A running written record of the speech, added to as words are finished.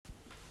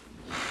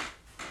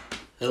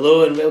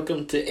Hello and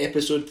welcome to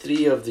episode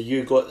 3 of the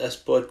You Got This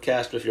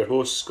podcast with your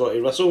host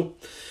Scotty Russell.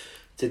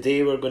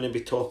 Today we're going to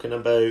be talking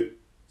about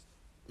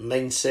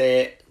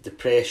mindset,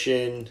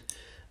 depression,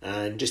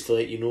 and just to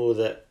let you know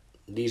that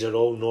these are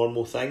all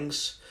normal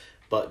things,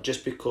 but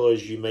just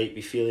because you might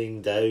be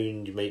feeling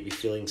down, you might be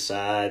feeling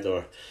sad,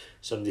 or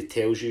somebody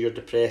tells you you're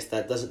depressed,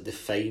 that doesn't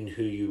define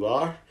who you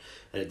are,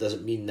 and it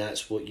doesn't mean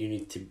that's what you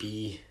need to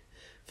be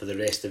for the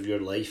rest of your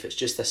life. It's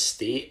just a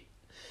state.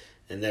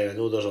 And now I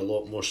know there's a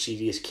lot more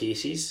serious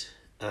cases,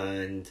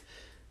 and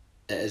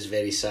it is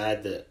very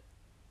sad that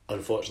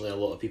unfortunately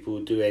a lot of people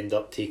do end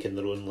up taking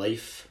their own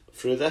life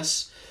through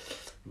this,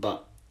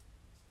 but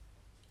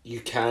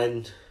you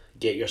can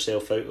get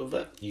yourself out of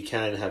it. You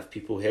can have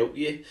people help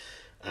you,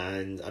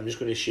 and I'm just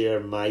going to share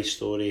my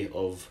story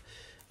of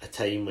a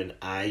time when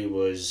I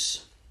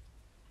was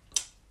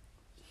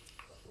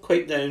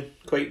quite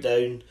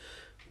down,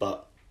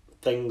 but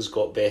things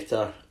got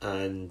better,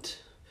 and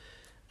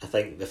I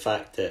think the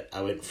fact that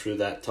I went through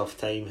that tough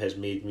time has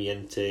made me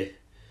into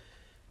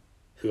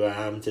who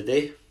I am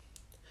today.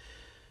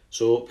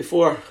 So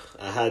before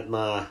I had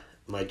my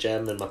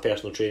gym and my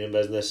personal training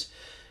business,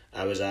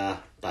 I was a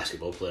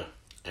basketball player,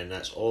 and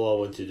that's all I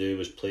wanted to do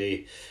was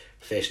play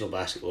professional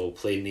basketball,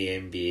 play in the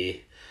NBA,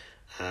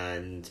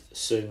 and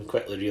soon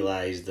quickly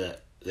realised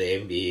that the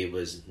NBA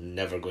was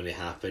never going to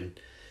happen.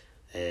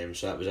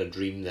 So that was a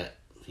dream that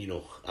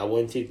I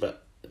wanted,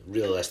 but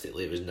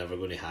realistically it was never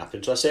going to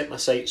happen. So I set my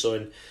sights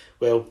on,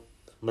 well,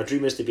 my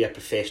dream is to be a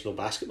professional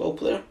basketball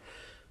player,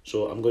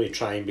 so I'm going to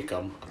try and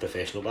become a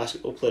professional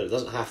basketball player. It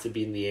doesn't have to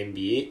be in the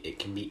NBA, it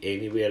can be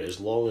anywhere. As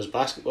long as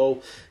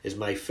basketball is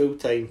my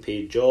full-time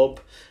paid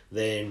job,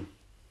 then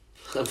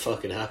I'm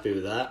fucking happy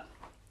with that.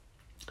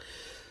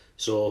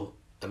 So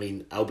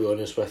I'll be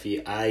honest with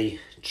you, I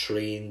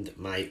trained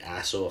my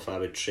ass off. I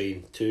would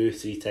train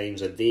 2-3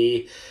 times a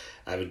day.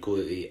 I would go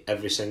to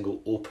every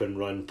single open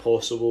run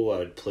possible. I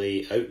would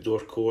play outdoor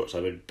courts. I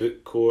would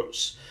book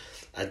courts.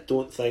 I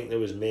don't think there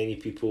was many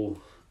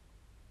people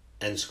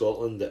in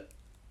Scotland that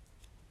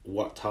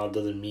worked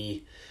harder than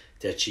me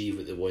to achieve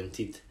what they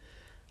wanted,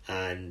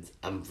 and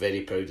I'm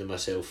very proud of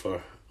myself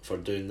for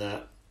doing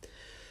that.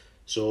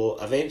 So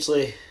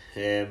eventually,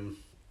 through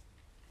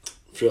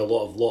a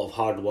lot of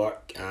hard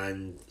work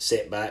and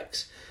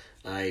setbacks,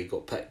 I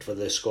got picked for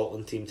the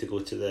Scotland team to go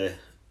to the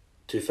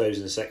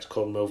 2006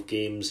 Commonwealth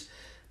Games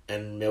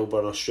in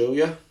Melbourne,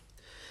 Australia,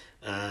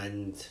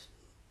 and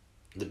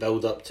the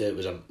build up to it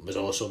was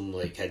awesome.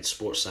 Like, had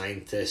sports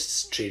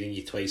scientists training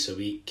you twice a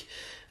week.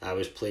 I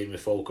was playing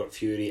with Falkirk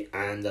Fury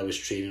and I was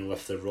training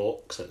with the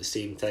Rocks at the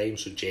same time,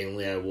 so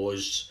generally I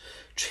was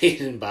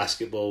training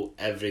basketball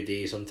every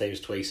day, sometimes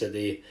twice a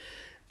day,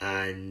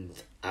 and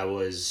I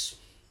was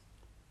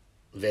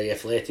very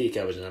athletic.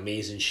 I was in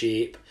amazing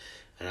shape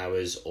and I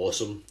was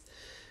awesome.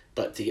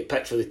 But to get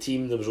picked for the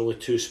team, there was only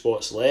 2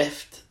 spots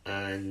left,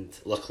 and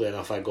luckily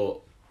enough I got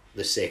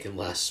the second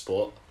last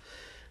spot,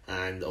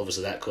 and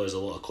obviously that caused a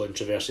lot of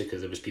controversy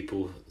because there was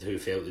people who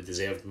felt they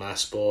deserved my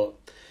spot,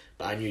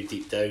 but I knew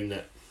deep down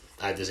that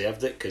I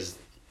deserved it because,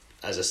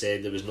 as I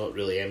said, there was not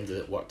really anybody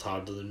that worked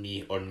harder than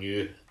me or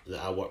knew that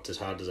I worked as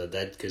hard as I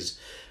did, because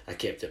I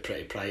kept it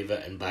pretty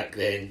private, and back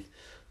then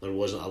there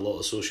wasn't a lot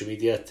of social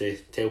media to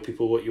tell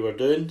people what you were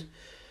doing.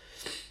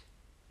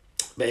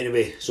 But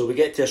anyway, so we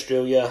get to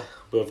Australia.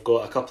 We've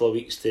got a couple of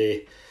weeks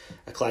to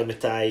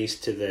acclimatise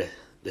to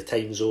the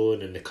time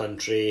zone and the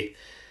country,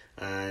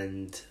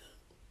 and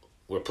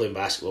we're playing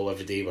basketball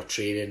every day. We're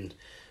training.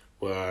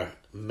 We're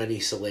mini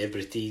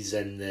celebrities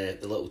in the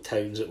little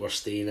towns that we're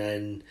staying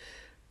in,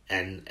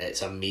 and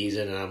it's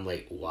amazing. And I'm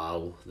like,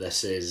 wow,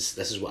 this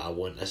is what I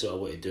want. This is what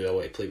I want to do. I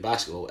want to play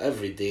basketball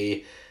every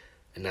day,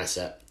 and that's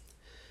it.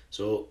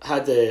 So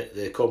had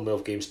the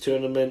Commonwealth Games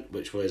tournament,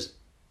 which was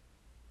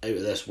out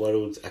of this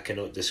world. I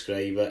cannot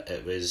describe it.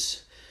 It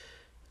was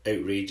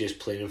outrageous,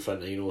 playing in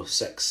front of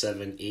 6,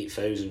 7,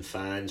 8,000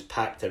 fans,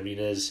 packed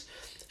arenas.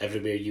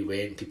 Everywhere you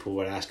went, people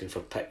were asking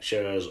for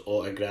pictures,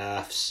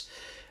 autographs,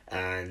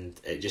 and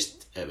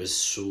it was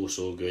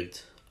so good.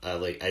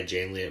 I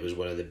genuinely, it was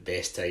one of the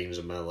best times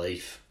of my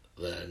life,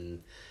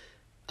 and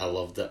I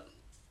loved it.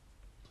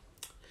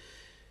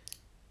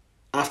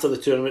 After the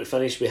tournament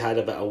finished, we had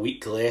about a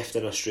week left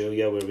in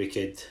Australia where we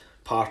could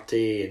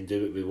party and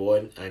do what we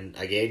want, and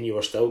again you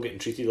were still getting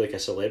treated like a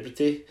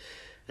celebrity,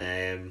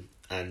 and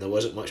there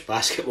wasn't much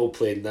basketball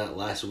playing that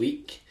last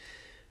week,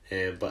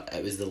 but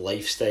it was the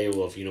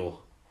lifestyle of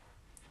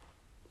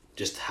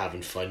just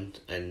having fun,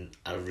 and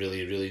I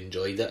really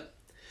enjoyed it.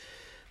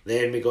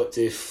 Then we got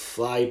to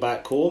fly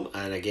back home,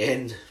 and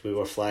again we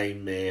were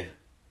flying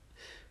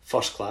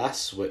first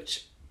class,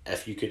 which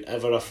if you could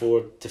ever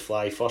afford to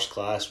fly first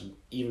class,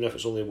 even if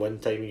it's only one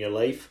time in your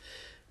life,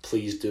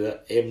 please do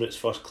it. Emirates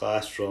first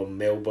class from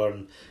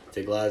Melbourne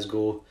to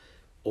Glasgow.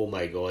 Oh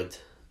my god.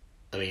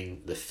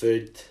 The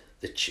food,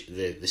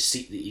 the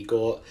seat that you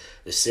got,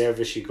 the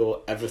service you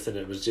got, everything.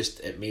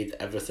 It made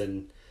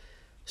everything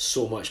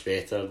so much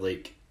better.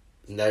 Like,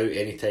 now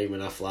anytime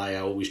when I fly,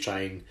 I always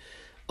try and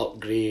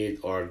upgrade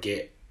or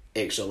get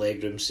extra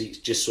legroom seats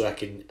just so I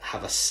can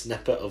have a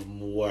snippet of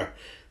more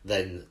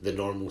than the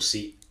normal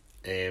seat,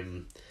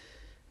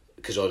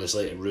 because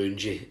honestly it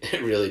ruins you.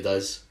 It really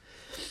does.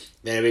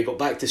 Then we got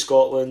back to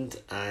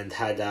Scotland and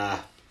had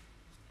a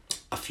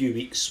few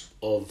weeks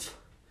of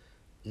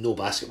no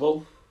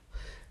basketball,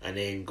 and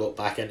then got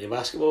back into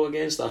basketball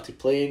again, started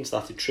playing,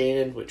 started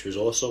training, which was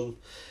awesome.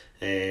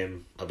 I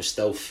was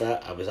still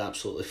fit, I was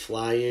absolutely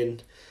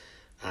flying,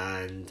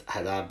 and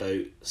had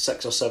about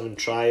 6 or 7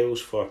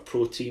 trials for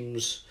pro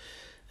teams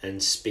in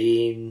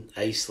Spain,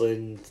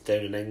 Iceland,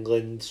 down in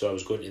England, so I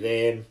was going to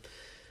them.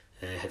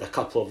 Had a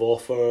couple of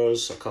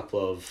offers, a couple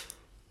of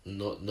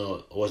not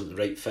I wasn't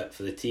the right fit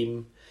for the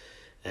team.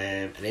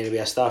 And anyway,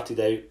 I started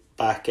out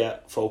back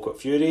at Falkirk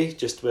Fury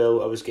just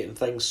while I was getting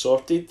things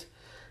sorted,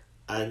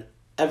 and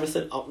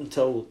everything up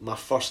until my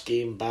first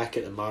game back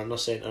at the Mariner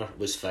Centre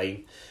was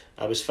fine.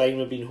 I was fine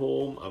with being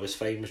home, I was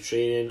fine with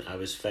training, I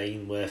was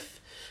fine with,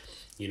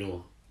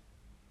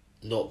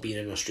 not being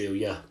in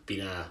Australia,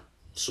 being a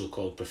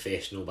so-called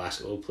professional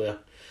basketball player.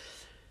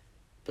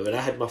 But when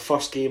I had my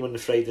first game on the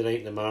Friday night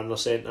in the Mariner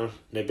Centre,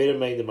 now bear in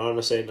mind the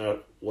Mariner Centre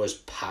was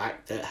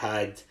packed, it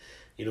had,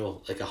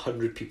 like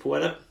 100 people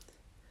in it.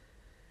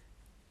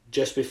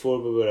 Just before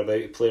we were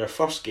about to play our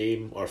first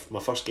game, or my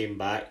first game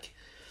back,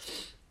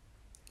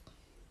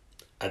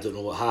 I don't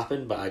know what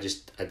happened, but I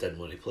didn't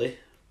want to play.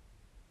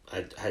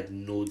 I had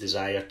no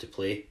desire to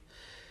play.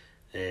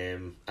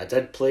 I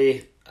did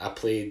play, I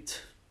played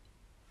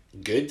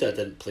good, I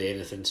didn't play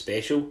anything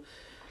special,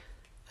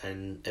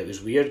 and it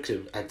was weird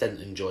because I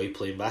didn't enjoy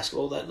playing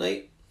basketball that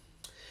night.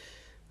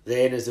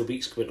 Then as the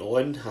weeks went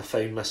on, I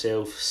found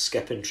myself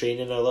skipping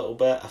training a little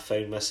bit. I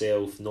found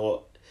myself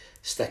not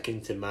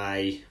sticking to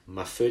my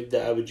food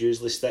that I would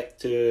usually stick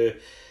to,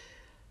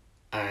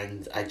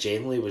 and I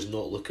generally was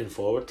not looking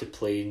forward to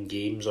playing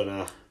games on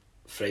a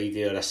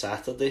Friday or a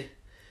Saturday.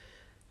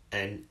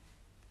 And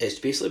it's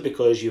basically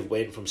because you've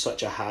went from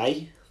such a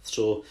high.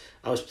 So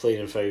I was playing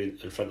in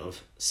front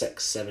of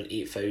 6, 7,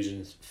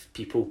 8,000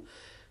 people.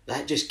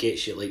 That just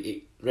gets you,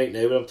 right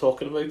now when I'm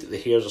talking about it, the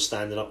hairs are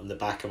standing up in the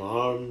back of my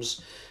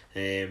arms,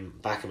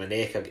 back of my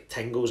neck, I get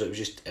tingles.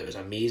 It was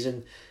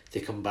amazing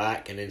to come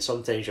back. And then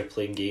sometimes you're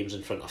playing games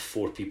in front of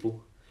 4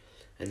 people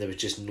and there was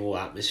just no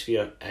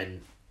atmosphere,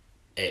 and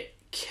it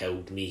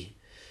killed me.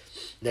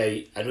 Now,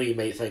 I know you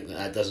might think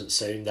that doesn't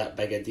sound that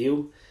big a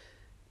deal,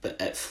 but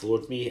it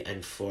floored me,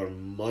 and for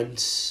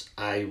months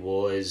I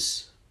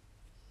was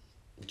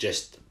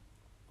just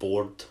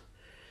bored,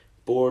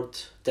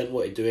 didn't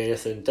want to do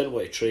anything, didn't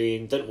want to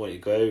train, didn't want to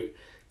go out,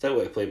 didn't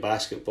want to play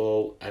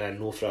basketball, and I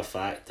know for a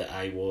fact that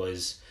I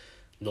was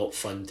not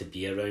fun to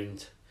be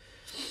around.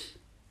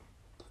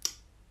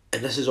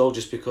 And this is all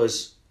just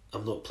because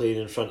I'm not playing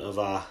in front of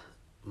a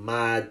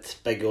mad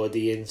big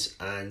audience,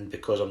 and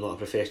because I'm not a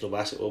professional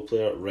basketball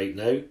player right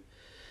now.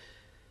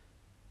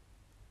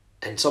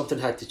 And something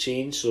had to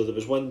change. So there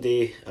was one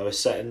day I was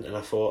sitting and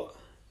I thought,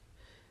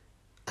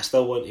 I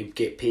still want to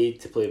get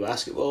paid to play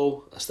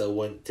basketball, I still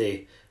want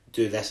to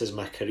do this as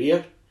my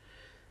career,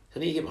 I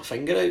need to get my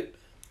finger out.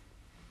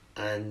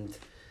 And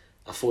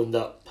I phoned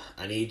up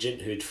an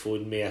agent who had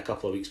phoned me a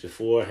couple of weeks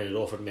before and had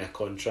offered me a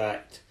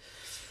contract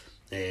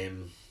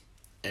in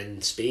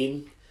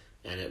Spain,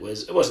 and it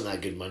wasn't that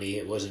good money,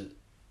 it wasn't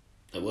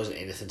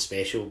anything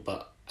special,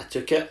 but I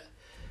took it.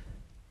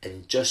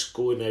 And just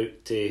going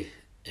out to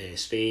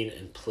Spain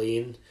and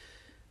playing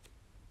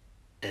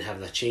and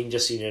having a change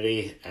of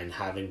scenery and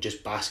having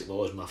just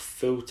basketball as my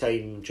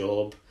full-time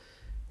job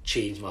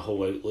changed my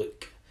whole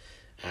outlook.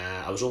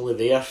 I was only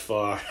there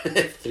for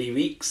 3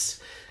 weeks,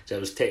 so I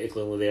was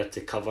technically only there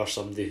to cover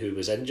somebody who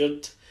was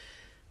injured,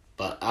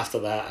 but after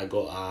that I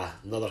got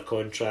another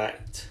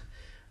contract,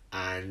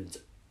 and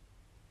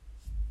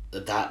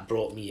that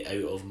brought me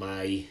out of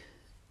my,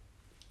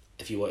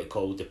 if you want to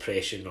call,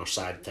 depression or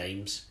sad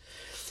times.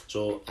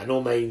 So I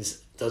know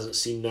mine's doesn't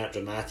seem that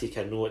dramatic,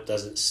 I know it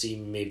doesn't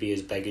seem maybe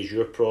as big as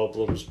your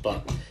problems,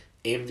 but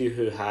anybody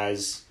who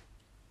has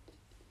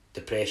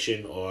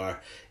depression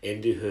or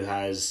anybody who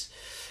has,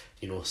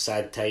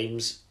 sad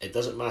times, it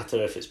doesn't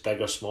matter if it's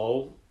big or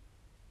small,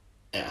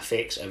 it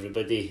affects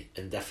everybody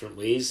in different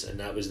ways, and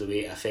that was the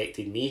way it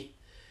affected me.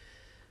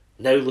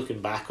 Now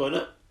looking back on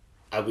it,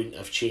 I wouldn't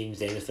have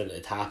changed anything that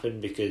had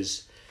happened,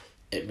 because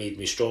it made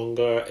me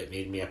stronger, it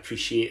made me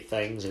appreciate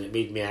things, and it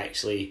made me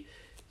actually,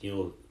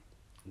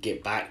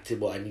 get back to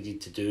what I needed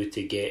to do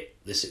to get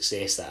the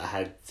success that I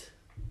had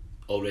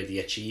already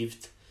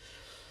achieved.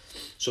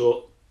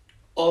 So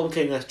all I'm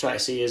kind of trying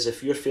to say is,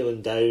 if you're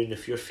feeling down,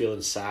 if you're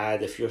feeling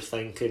sad, if you're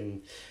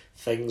thinking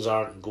things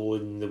aren't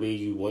going the way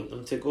you want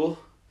them to go,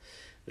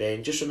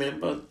 then just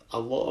remember a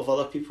lot of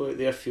other people out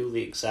there feel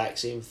the exact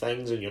same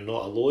things and you're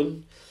not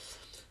alone.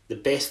 The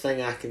best thing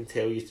I can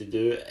tell you to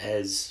do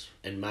is,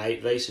 in my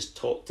advice, is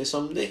talk to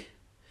somebody,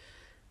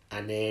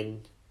 and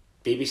then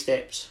baby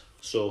steps.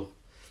 So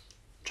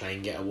try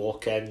and get a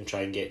walk in,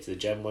 try and get to the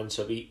gym once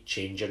a week,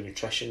 change your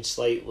nutrition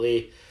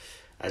slightly.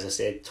 As I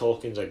said,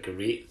 talking's a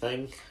great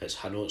thing.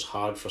 I know it's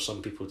hard for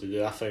some people to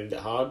do, I found it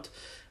hard,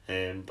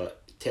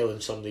 but telling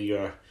somebody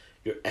you're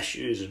your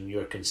issues and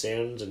your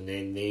concerns, and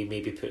then they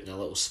maybe putting a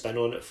little spin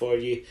on it for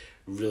you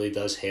really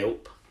does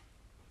help.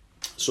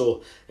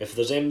 So if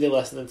there's anybody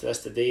listening to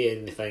this today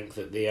and they think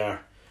that they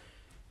are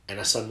in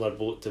a similar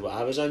boat to what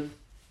I was in,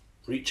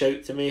 reach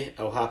out to me.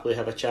 I'll happily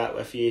have a chat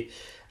with you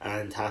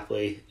and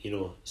happily,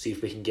 see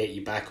if we can get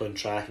you back on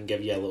track and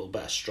give you a little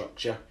bit of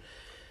structure.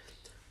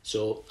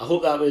 So I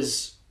hope that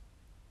was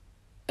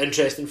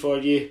interesting for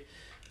you.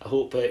 I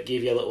hope it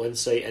gave you a little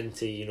insight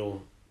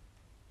into,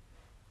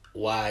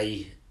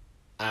 why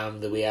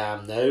I'm the way I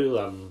am now.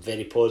 I'm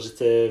very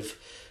positive,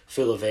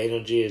 full of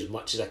energy as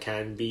much as I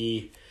can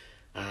be.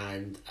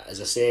 And as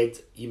I said,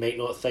 you might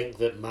not think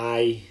that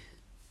my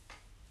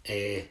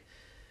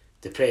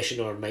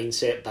depression or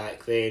mindset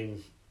back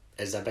then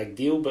is a big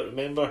deal, but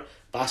remember,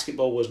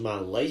 basketball was my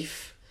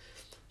life.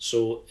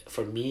 So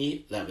for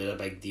me, that was a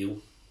big deal.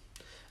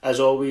 As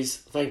always,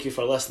 thank you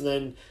for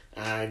listening,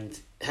 and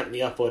hit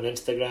me up on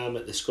Instagram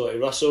at the Scotty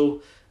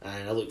Russell,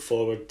 and I look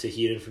forward to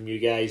hearing from you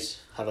guys.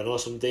 Have an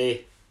awesome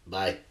day.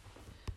 Bye.